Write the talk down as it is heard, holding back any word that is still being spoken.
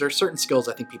There are certain skills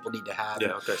I think people need to have.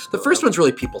 Yeah, okay. The first one's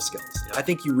really people skills. Yeah. I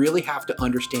think you really have to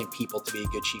understand people to be a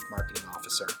good chief marketing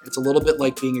officer. It's a little bit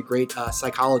like being a great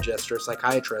psychologist or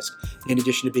psychiatrist in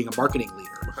addition to being a marketing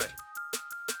leader. Right.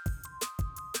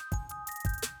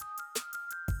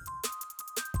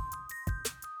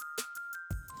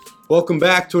 Welcome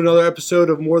back to another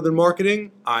episode of More Than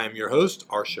Marketing. I am your host,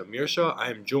 Arsha Mirsha. I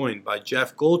am joined by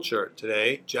Jeff Goldscher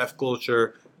today. Jeff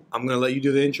Goldscher, I'm going to let you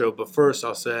do the intro, but first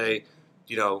I'll say,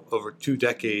 over 2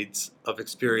 decades of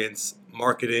experience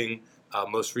marketing,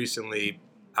 most recently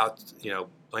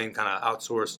playing kind of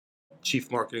outsourced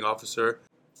chief marketing officer.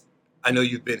 I know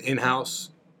you've been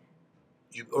in-house,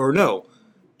 you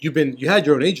had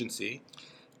your own agency.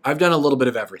 I've done a little bit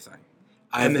of everything.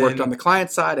 I've worked on the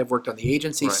client side. I've worked on the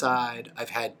agency Right. side. I've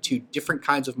had 2 different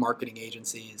kinds of marketing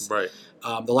agencies. Right.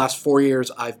 The last 4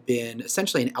 years, I've been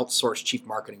essentially an outsourced chief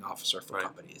marketing officer for Right.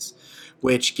 companies,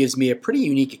 which gives me a pretty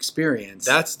unique experience.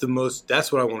 That's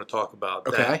what I want to talk about.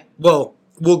 Okay. Well,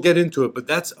 we'll get into it, but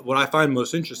that's what I find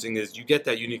most interesting is you get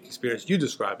that unique experience. You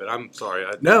describe it. I'm sorry.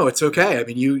 No, it's okay. I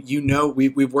mean,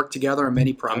 we've worked together on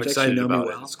many projects. I'm excited you know about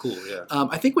me it. well. It's cool, yeah.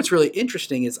 I think what's really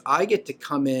interesting is I get to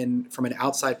come in from an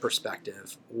outside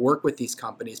perspective, work with these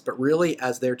companies, but really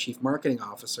as their chief marketing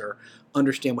officer,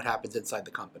 understand what happens inside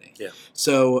the company. Yeah.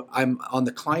 So I'm on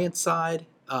the client side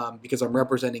because I'm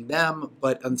representing them,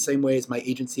 but in the same way as my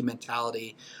agency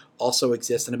mentality also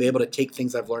exists, and I'm able to take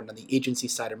things I've learned on the agency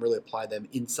side and really apply them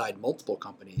inside multiple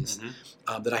companies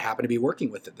that I happen to be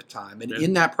working with at the time. And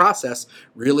in that process,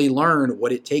 really learn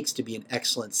what it takes to be an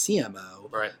excellent CMO,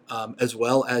 Right. as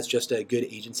well as just a good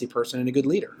agency person and a good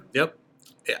leader. Yep.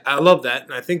 Yeah, I love that.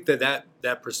 And I think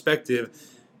that perspective,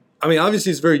 I mean,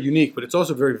 obviously it's very unique, but it's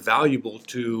also very valuable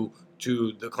to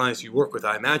the clients you work with,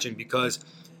 I imagine, because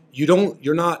I don't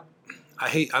know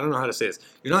how to say this.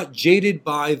 You're not jaded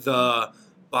by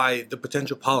the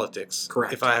potential politics.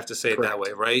 Correct. If I have to say it Correct. that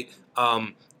way, right?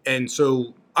 And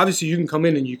so obviously you can come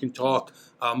in and you can talk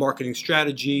marketing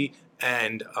strategy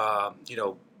and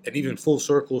and even full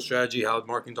circle strategy, how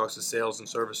marketing talks to sales and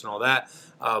service and all that.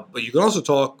 But you can also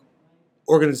talk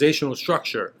organizational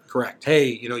structure. Correct. Hey,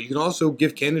 you can also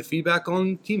give candid feedback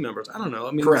on team members. I don't know.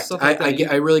 I mean, Correct. stuff like that. I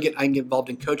get involved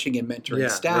in coaching and mentoring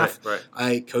staff. Right.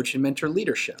 I coach and mentor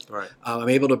leadership. Right. I'm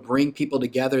able to bring people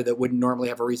together that wouldn't normally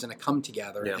have a reason to come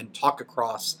together and talk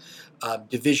across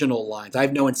divisional lines. I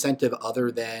have no incentive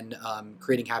other than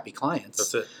creating happy clients.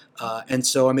 That's it. And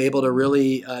so I'm able to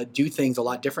really do things a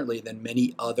lot differently than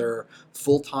many other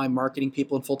full-time marketing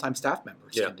people and full-time staff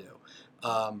members can do.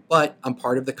 But I'm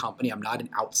part of the company. I'm not an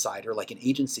outsider like an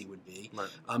agency would be.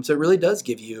 Right. So it really does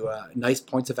give you nice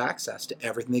points of access to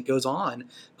everything that goes on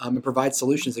and provide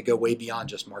solutions that go way beyond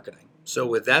just marketing. So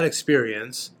with that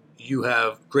experience, you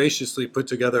have graciously put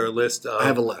together a list of... I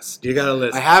have a list. You got a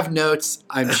list. I have notes.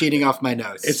 I'm cheating off my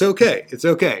notes. It's okay. It's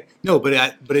okay. No, but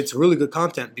it's really good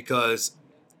content because,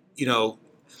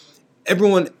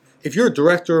 everyone, if you're a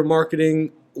director of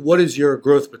marketing, what is your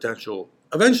growth potential?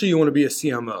 Eventually you want to be a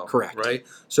CMO. Correct. Right?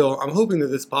 So I'm hoping that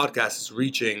this podcast is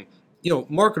reaching,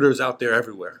 marketers out there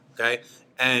everywhere. Okay.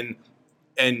 And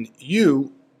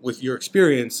you, with your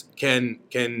experience, can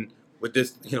with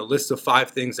this, list of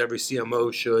 5 things every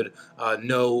CMO should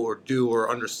know or do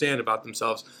or understand about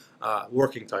themselves,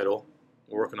 working title.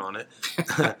 We're working on it.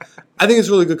 I think it's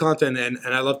really good content, and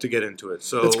I love to get into it.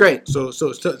 So that's great. So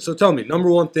tell me, number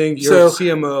one thing, you're a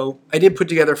CMO. I did put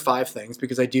together 5 things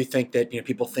because I do think that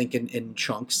people think in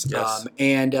chunks. Yes.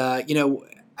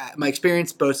 My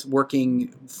experience both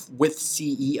working with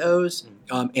CEOs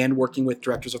and working with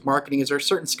directors of marketing is there are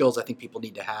certain skills I think people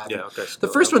need to have. Yeah. Okay. The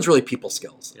first one's really people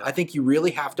skills. Yeah. I think you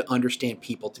really have to understand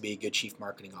people to be a good chief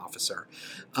marketing officer.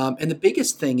 And the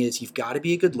biggest thing is you've got to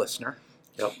be a good listener.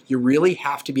 Yep. You really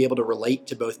have to be able to relate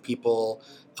to both people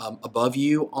above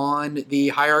you on the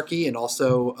hierarchy and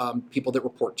also people that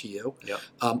report to you. Yep.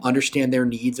 Understand their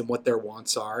needs and what their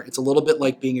wants are. It's a little bit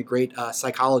like being a great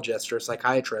psychologist or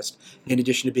psychiatrist in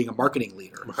addition to being a marketing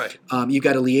leader. Right. You've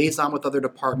got to liaison with other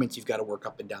departments. You've got to work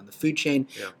up and down the food chain.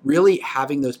 Yeah. Really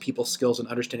having those people skills and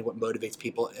understanding what motivates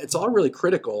people, it's all really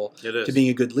critical to being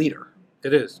a good leader.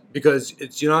 It is, because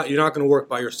you're not going to work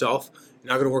by yourself. You're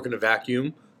not going to work in a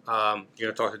vacuum. You're going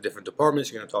to talk to different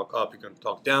departments. You're going to talk up. You're going to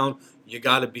talk down. You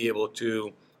got to be able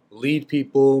to lead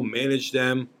people, manage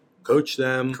them, coach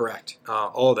them. Correct.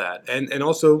 All that, and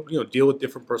also deal with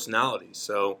different personalities.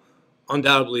 So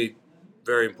undoubtedly,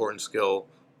 very important skill,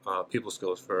 people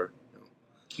skills for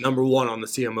number one on the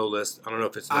CMO list. I don't know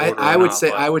if it's in I, order I or would not, say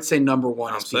but I would say number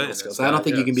one I'm is people saying skills. it's I don't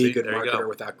think you can be a see, good there you go. marketer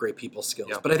without great people skills.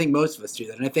 Yeah. But I think most of us do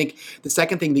that. And I think the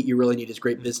second thing that you really need is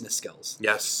great business skills.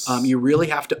 Yes. You really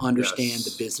have to understand Yes.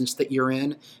 the business that you're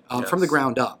in from the Yes.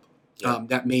 ground up. Yeah.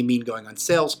 That may mean going on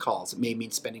sales calls. It may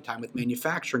mean spending time with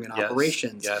manufacturing and Yes.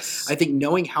 operations. Yes. I think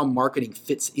knowing how marketing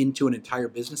fits into an entire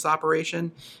business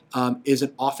operation is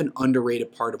an often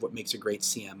underrated part of what makes a great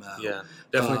CMO. Yeah,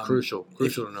 definitely crucial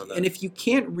to know that. And if you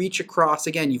can't reach across,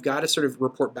 again, you've got to sort of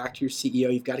report back to your CEO.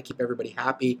 You've got to keep everybody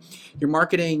happy. Your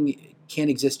marketing can't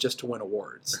exist just to win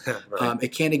awards. Right.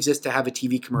 It can't exist to have a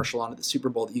TV commercial on at the Super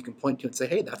Bowl that you can point to and say,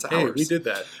 hey, that's ours. Hey, we did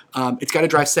that. It's got to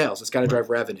drive sales. It's got to drive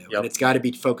revenue. Yep. And it's got to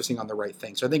be focusing on the right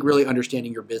thing. So I think really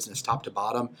understanding your business top to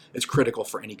bottom is critical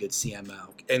for any good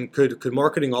CMO. And could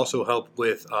marketing also help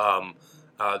with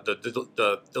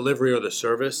the delivery or the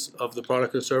service of the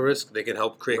product or service? They can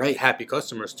help create happy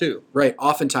customers too. Right.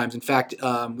 Oftentimes, in fact,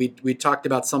 we talked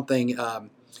about something.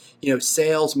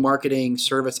 Sales, marketing,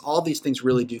 service, all these things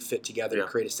really do fit together to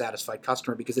create a satisfied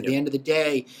customer because at the end of the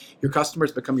day, your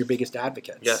customers become your biggest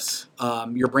advocates. Yes.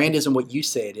 Your brand isn't what you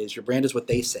say it is. Your brand is what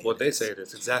they say. What they say it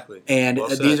is, exactly. And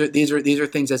these are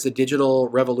things as the digital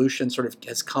revolution sort of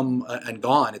has come and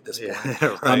gone at this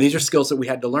point. Right. These are skills that we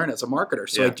had to learn as a marketer.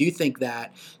 So I do think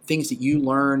that things that you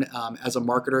learn as a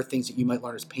marketer, things that you might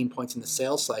learn as pain points in the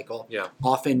sales cycle,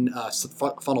 often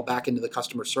funnel back into the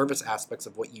customer service aspects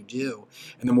of what you do.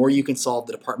 And the more you can solve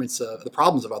the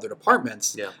problems of other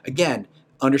departments, again,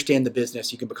 understand the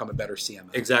business, you can become a better CMO.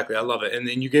 Exactly, I love it. And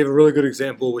then you gave a really good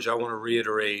example, which I want to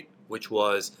reiterate, which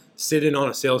was sit in on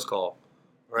a sales call,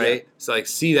 right? So like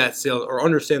see that sales or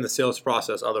understand the sales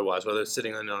process otherwise, whether it's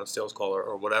sitting in on a sales call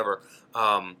or whatever.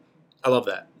 I love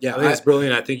that. Yeah, I think it's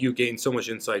brilliant. I think you gained so much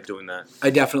insight doing that. I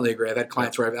definitely agree. I've had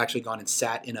clients where I've actually gone and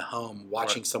sat in a home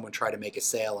watching someone try to make a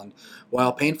sale, and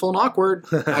while painful and awkward,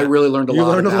 I really learned a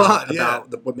lot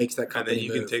about what makes that company move.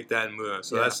 And then you can take that and move.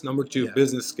 So that's number two,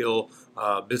 business skills,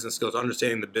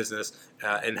 understanding the business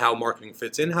and how marketing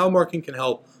fits in, how marketing can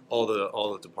help all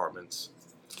the departments.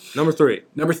 Number three,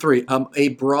 a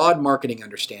broad marketing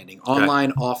understanding,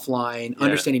 online, offline,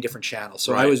 understanding different channels.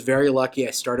 So I was very lucky.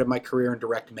 I started my career in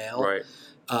direct mail. Right.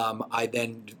 I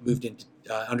then moved into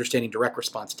understanding direct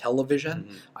response television.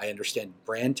 Mm-hmm. I understand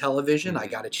brand television. Mm-hmm. I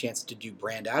got a chance to do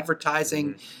brand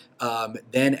advertising.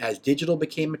 Then as digital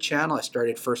became a channel, I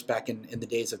started first back in the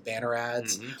days of banner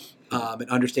ads. And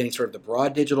understanding sort of the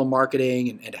broad digital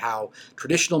marketing and how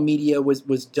traditional media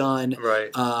was done. Right.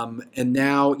 And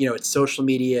now, it's social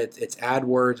media, it's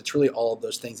AdWords, it's really all of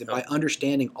those things. And by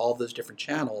understanding all of those different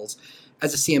channels,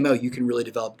 as a CMO, you can really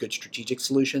develop good strategic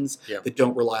solutions that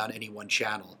don't rely on any one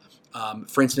channel.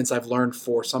 For instance, I've learned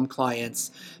for some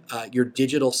clients, your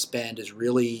digital spend is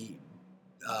really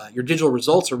your digital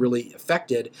results are really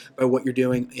affected by what you're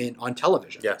doing on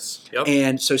television. Yes. Yep.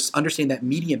 And so understanding that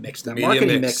media mix, that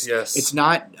marketing mix, it's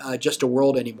not just a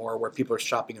world anymore where people are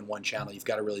shopping in one channel. You've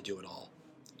got to really do it all.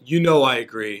 I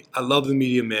agree. I love the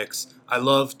media mix. I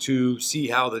love to see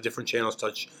how the different channels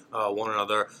touch one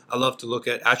another. I love to look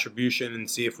at attribution and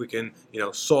see if we can,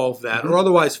 solve that or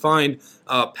otherwise find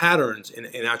patterns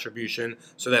in attribution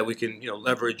so that we can,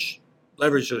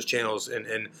 leverage those channels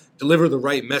and deliver the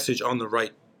right message on the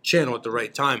right channel at the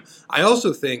right time. I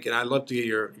also think, and I'd love to get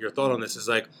your thought on this, is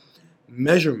like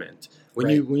measurement. When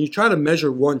you try to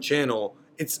measure one channel,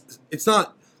 it's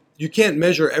not, you can't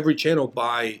measure every channel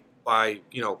by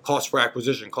cost per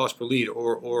acquisition, cost per lead,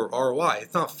 or ROI.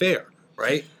 It's not fair,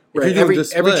 right? Right.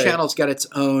 Every channel's got its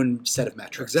own set of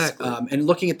metrics. Exactly. And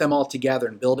looking at them all together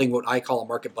and building what I call a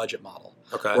market budget model.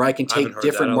 Okay. Where I can take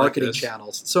different marketing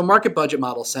channels. So market budget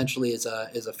model essentially is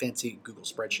a fancy Google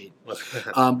spreadsheet.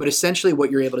 But essentially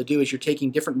what you're able to do is you're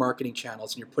taking different marketing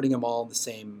channels and you're putting them all in the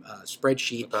same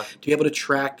spreadsheet to be able to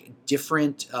track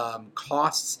different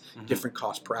costs, different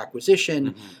cost per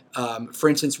acquisition. For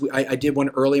instance, I did one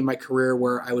early in my career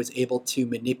where I was able to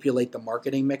manipulate the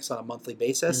marketing mix on a monthly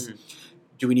basis.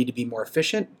 Do we need to be more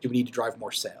efficient? Do we need to drive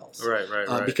more sales?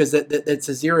 Right. Because that's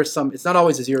a zero sum. It's not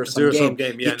always a zero sum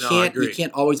game. Yeah, I agree. You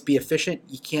can't always be efficient.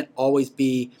 You can't always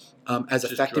be as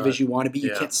effective as you want to be.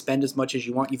 You can't spend as much as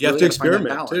you want. You have to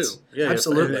experiment too. Yeah,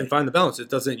 absolutely. And find the balance. It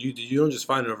doesn't. You don't just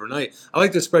find it overnight. I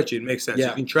like the spreadsheet. It makes sense.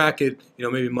 You can track it.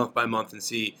 Maybe month by month and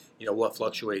see what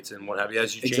fluctuates and what have you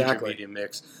as you change your media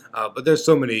mix. But there's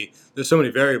so many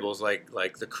variables like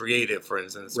the creative, for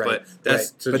instance. Right. But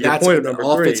that's your point of number 3.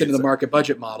 All fits into the market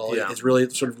budget model. Is really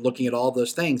sort of looking at all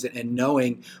those things and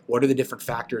knowing what are the different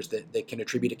factors that can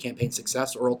attribute a campaign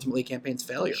success or ultimately a campaign's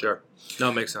failure. Sure. No,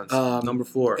 it makes sense. Number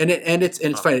 4. And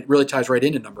it's funny. It really ties right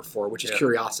into number 4, which is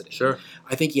curiosity. Sure.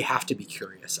 I think you have to be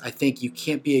curious. I think you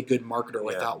can't be a good marketer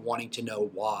without wanting to know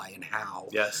why and how.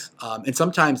 Yes. And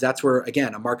sometimes that's where,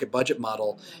 again, a market budget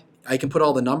model, I can put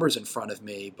all the numbers in front of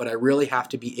me, but I really have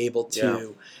to be able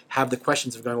to have the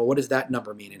questions of going, well, what does that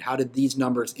number mean? And how did these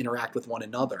numbers interact with one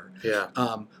another? Yeah.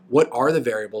 What are the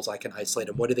variables I can isolate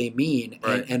and what do they mean?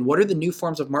 Right. And what are the new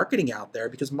forms of marketing out there?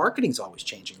 Because marketing's always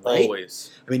changing, right?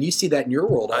 Always. I mean, you see that in your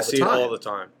world all the time. I see it all the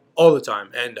time. All the time.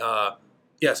 And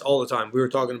yes, all the time. We were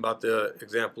talking about the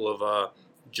example of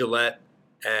Gillette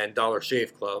and Dollar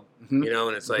Shave Club, Mm-hmm.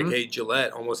 and it's like, hey,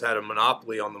 Gillette almost had a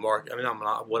monopoly on the market. I mean,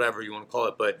 not whatever you want to call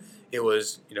it, but it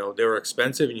was, they were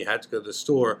expensive and you had to go to the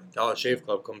store. Dollar Shave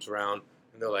Club comes around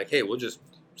and they're like, hey, we'll just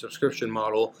subscription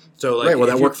model. So like, right, well,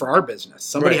 that worked for our business.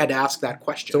 Somebody had to ask that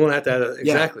question. Someone had to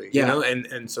exactly, Yeah.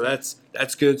 And so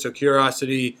that's good. So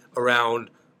curiosity around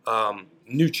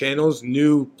new channels,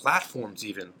 new platforms,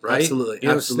 even, right? Absolutely.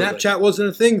 Absolutely. Snapchat wasn't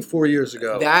a thing 4 years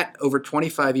ago. That over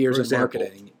 25 years For of example.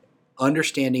 marketing,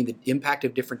 understanding the impact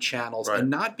of different channels Right. and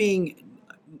not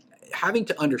having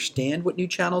to understand what new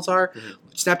channels are. Mhm.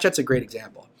 Snapchat's a great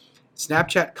example.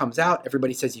 Snapchat comes out,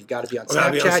 everybody says you've got to be on We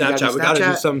gotta Snapchat. be on Snapchat. We got to do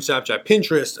Snapchat. some Snapchat.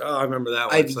 Pinterest. Oh, I remember that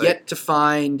one. I've yet to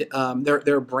find there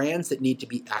are brands that need to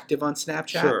be active on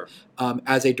Snapchat. Sure.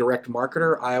 As a direct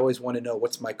marketer, I always want to know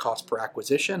what's my cost per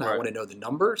acquisition. I Right. want to know the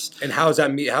numbers. And how's that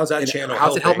And channel?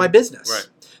 how's it help helping? my business? Right.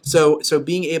 So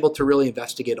being able to really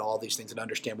investigate all these things and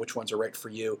understand which ones are right for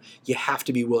you, you have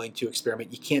to be willing to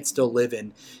experiment. You can't still live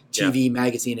in TV,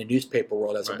 magazine, and newspaper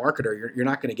world as a marketer. You're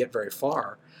not going to get very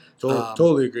far.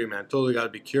 Totally agree, man. Totally got to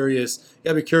be curious. You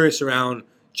got to be curious around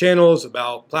channels,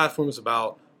 about platforms,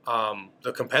 about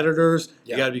the competitors.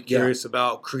 You got to be curious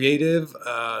about creative.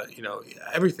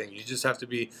 Everything. You just have to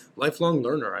be lifelong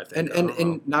learner, I think.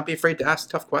 And not be afraid to ask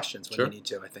tough questions when you need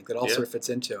to. I think that all sort of fits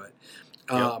into it.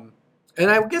 And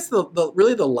I guess the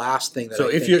really the last thing that so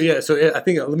I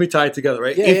think let me tie it together,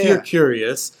 right? If you're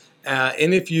curious.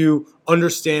 And if you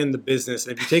understand the business,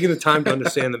 and if you're taking the time to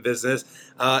understand the business,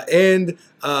 and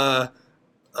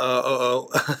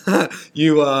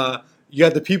you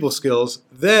have the people skills,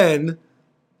 then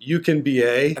you can be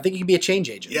I think you can be a change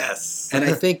agent. Yes. And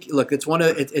I think, look,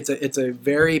 it's a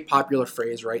very popular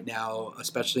phrase right now,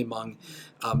 especially among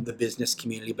the business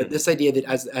community. But this idea that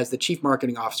as the chief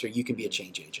marketing officer, you can be a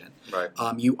change agent. Right.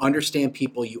 You understand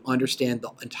people. You understand the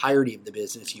entirety of the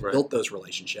business. You built those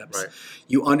relationships. Right.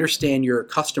 You understand your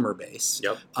customer base.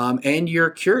 Yep. And you're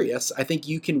curious. I think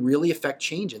you can really affect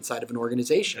change inside of an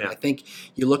organization. Yeah. I think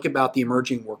you look about the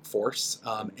emerging workforce,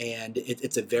 and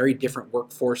it's a very different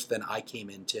workforce than I came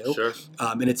into. Sure.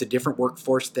 And it's a different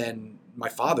workforce than my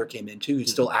father came into,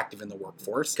 who's still active in the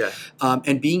workforce. Okay.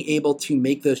 And being able to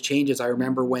make those changes. I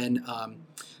remember when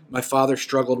my father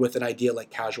struggled with an idea like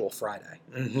Casual Friday.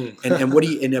 Mm-hmm.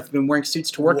 And if I've been wearing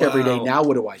suits to work every day, now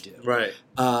what do I do? Right.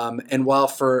 And while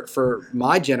for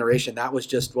my generation, that was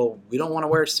just, well, we don't want to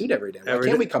wear a suit every day. Why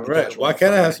can't we come to Casual Why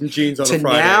can't I have some jeans on a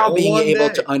Friday? To now being able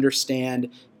day. to understand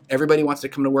everybody wants to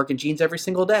come to work in jeans every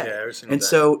single day. Yeah, every single and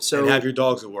day. So and have your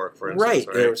dogs at work, for instance.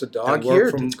 Right. There's a dog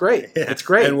here. It's great. Yeah, it's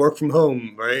great. And work from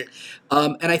home, right?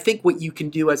 And I think what you can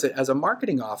do as a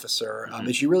marketing officer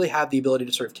is you really have the ability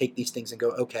to sort of take these things and go,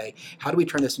 okay, how do we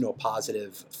turn this into a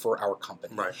positive for our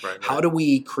company? Right. How do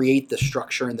we create the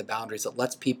structure and the boundaries that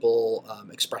lets people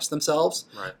express themselves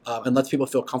and lets people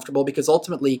feel comfortable? Because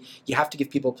ultimately, you have to give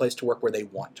people a place to work where they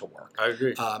want to work. I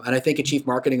agree. And I think a chief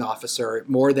marketing officer,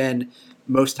 more than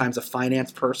most times a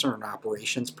finance person or an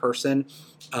operations person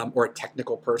or a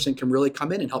technical person, can really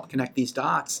come in and help connect these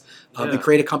dots and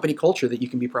create a company culture that you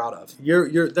can be proud of.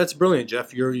 That's brilliant,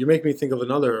 Jeff. You're making me think of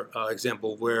another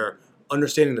example where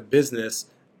understanding the business,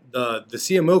 the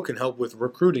CMO can help with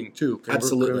recruiting too.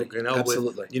 Absolutely. Can help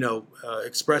with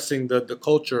expressing the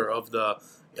culture of the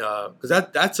because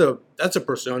that's a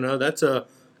persona. That's a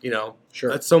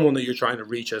that's someone that you're trying to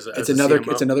reach as a CMO.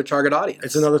 It's another target audience.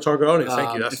 It's another target audience.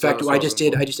 Thank you. In fact, I just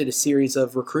did a series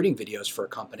of recruiting videos for a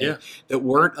company that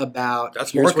weren't about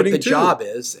here's what the too. job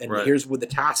is and here's what the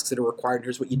tasks that are required and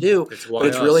here's what you do. It's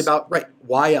really about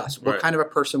why us? What kind of a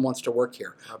person wants to work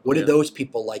here? What do those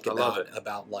people like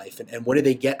about life? And what do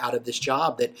they get out of this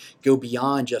job that go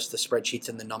beyond just the spreadsheets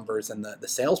and the numbers and the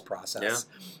sales process?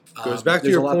 Goes back to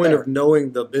your point of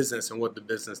knowing the business and what the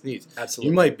business needs. Absolutely.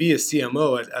 You might be a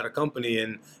CMO at a company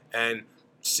and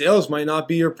sales might not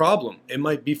be your problem. It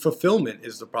might be fulfillment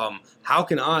is the problem. How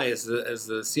can I, as the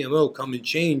CMO, come and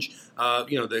change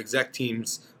the exec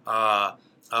team's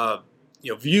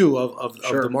view of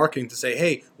the marketing to say,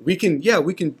 hey, we can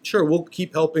we'll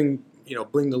keep helping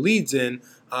bring the leads in,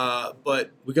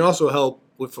 but we can also help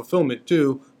with fulfillment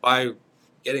too by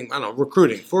getting, I don't know,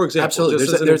 recruiting, for example. Absolutely.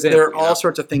 Just as an There example, are all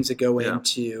sorts of things that go Yeah.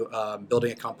 into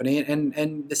building a company,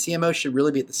 and the CMO should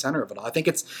really be at the center of it all. I think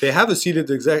it's They have a seat at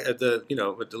the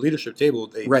leadership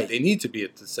table. right. They need to be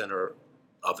at the center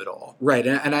of it all. Right,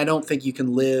 and I don't think you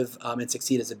can live and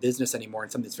succeed as a business anymore in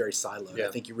something that's very siloed. Yeah.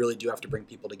 I think you really do have to bring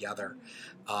people together,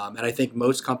 and I think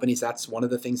most companies, that's one of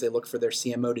the things they look for their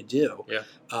CMO to do.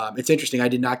 Yeah. It's interesting. I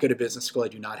did not go to business school. I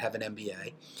do not have an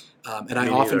MBA, and I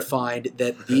Me often neither. find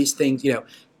that these things,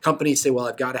 companies say, "Well,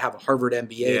 I've got to have a Harvard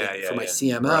MBA for my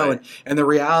CMO," Right. and the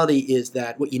reality is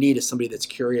that what you need is somebody that's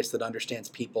curious, that understands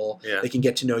people, Yeah. that can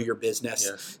get to know your business,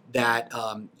 Yes. that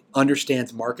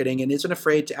understands marketing and isn't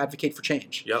afraid to advocate for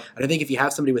change. Yep. And I think if you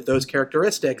have somebody with those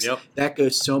characteristics, Yep. that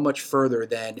goes so much further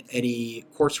than any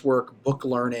coursework, book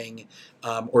learning,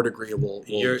 or degree will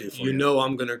do for you.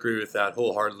 I'm going to agree with that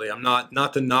wholeheartedly. I'm not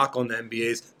to knock on the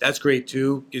MBAs. That's great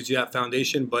too, gives you that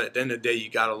foundation. But at the end of the day, you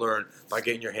got to learn by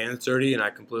getting your hands dirty. And I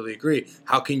completely agree.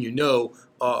 How can you know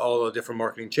all the different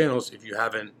marketing channels if you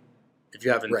haven't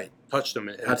Right. touched them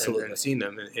and Absolutely. seen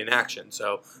them in action?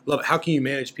 So love it. How can you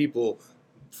manage people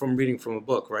from reading from a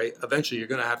book, right? Eventually, you're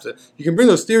going to have to. You can bring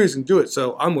those theories and do it.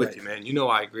 So I'm with Right. you, man.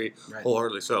 I agree Right.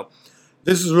 wholeheartedly. So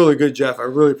this is really good, Jeff. I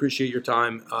really appreciate your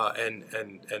time and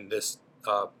this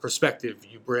perspective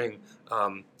you bring.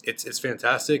 It's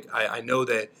fantastic. I know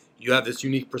that you have this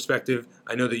unique perspective.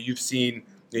 I know that you've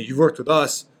worked with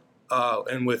us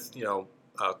and with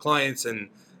clients, and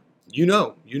you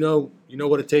know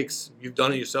what it takes. You've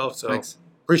done it yourself. So Thanks.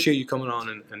 appreciate you coming on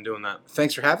and doing that.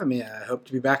 Thanks for having me. I hope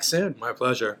to be back soon. My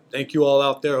pleasure. Thank you all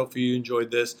out there. Hopefully you enjoyed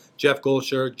this. Jeff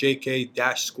Goldscher,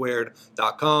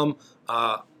 jk-squared.com.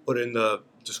 Put it in the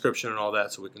description and all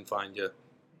that so we can find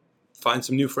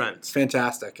some new friends. It's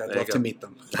fantastic. I'd There you love go. to meet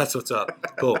them. That's what's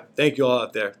up. Cool. Thank you all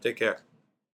out there. Take care.